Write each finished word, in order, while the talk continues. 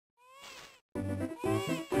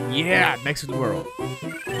Yeah, next to the world.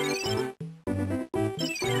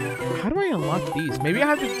 How do I unlock these? Maybe I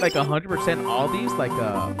have to like 100% all these, like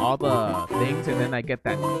all the things, and then I get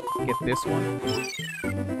this one.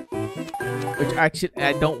 Which actually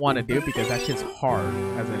I don't want to do because that shit's hard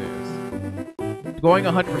as it is. Going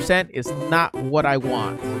 100% is not what I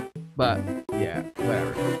want. But yeah,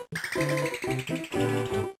 whatever.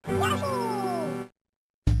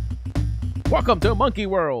 Welcome to Monkey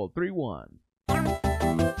World 3-1.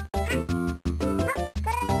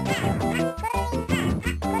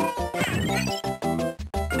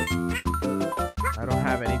 I don't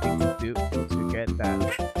have anything to do to get that.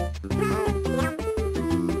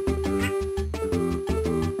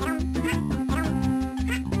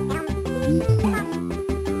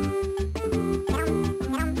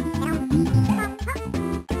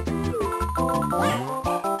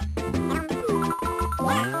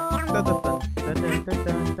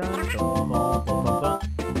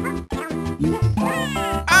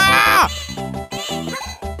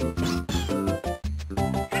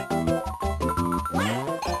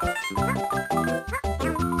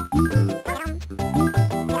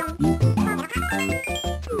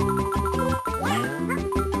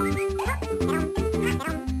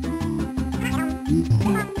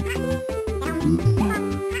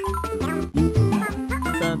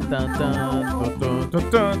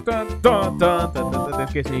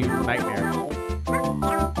 This gives me nightmares.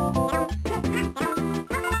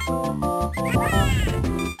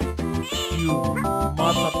 You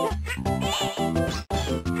mother.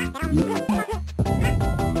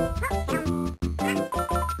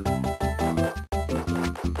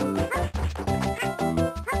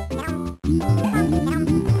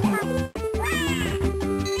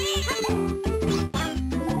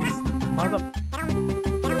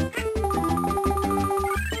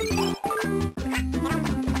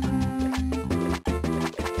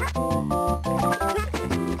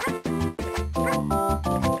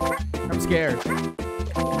 Scared.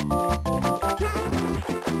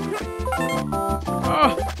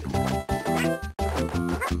 Oh.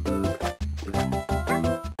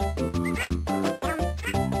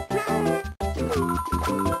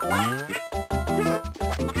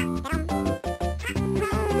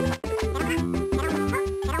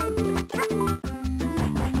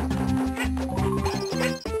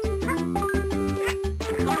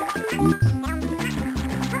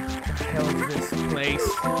 What the hell is this place?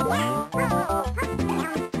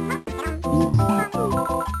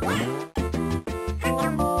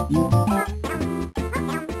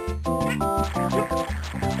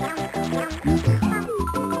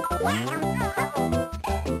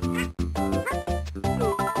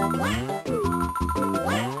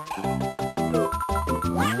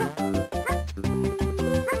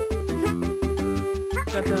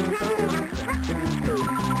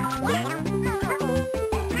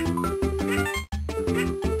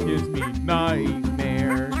 Gives me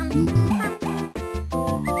nightmares.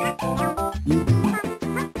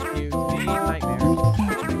 Gives me nightmares.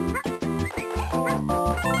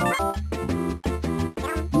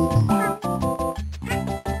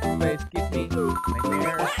 Please give me nightmares.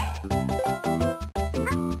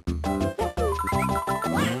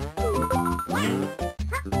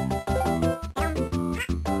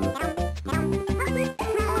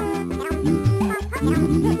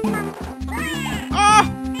 Ah!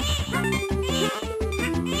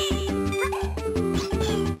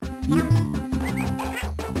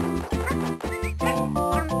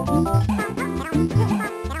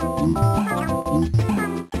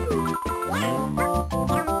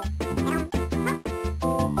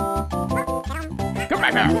 Come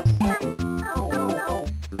back here!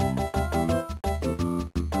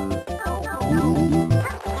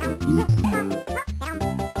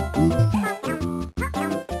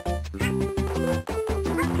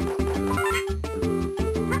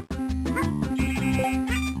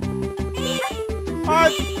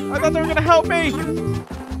 I thought they were gonna help me!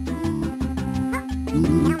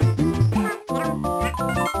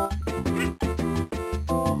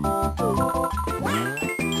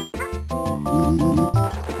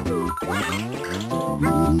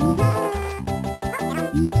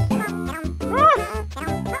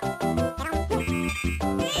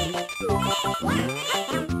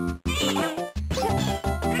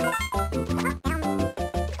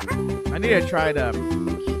 I need to try to...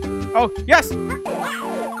 Oh, yes!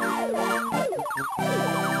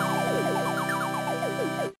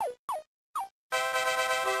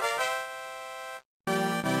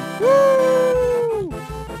 Woo!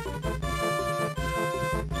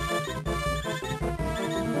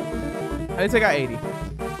 At least I got 80.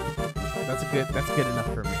 That's good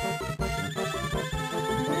enough for me.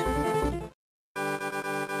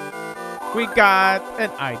 We got an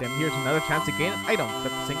item. Here's another chance to gain an item.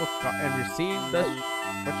 Flip a single card and receive the...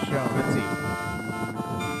 What's shown? Let's see.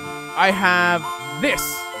 I have this.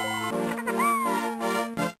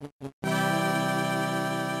 I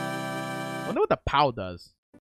wonder what the POW does.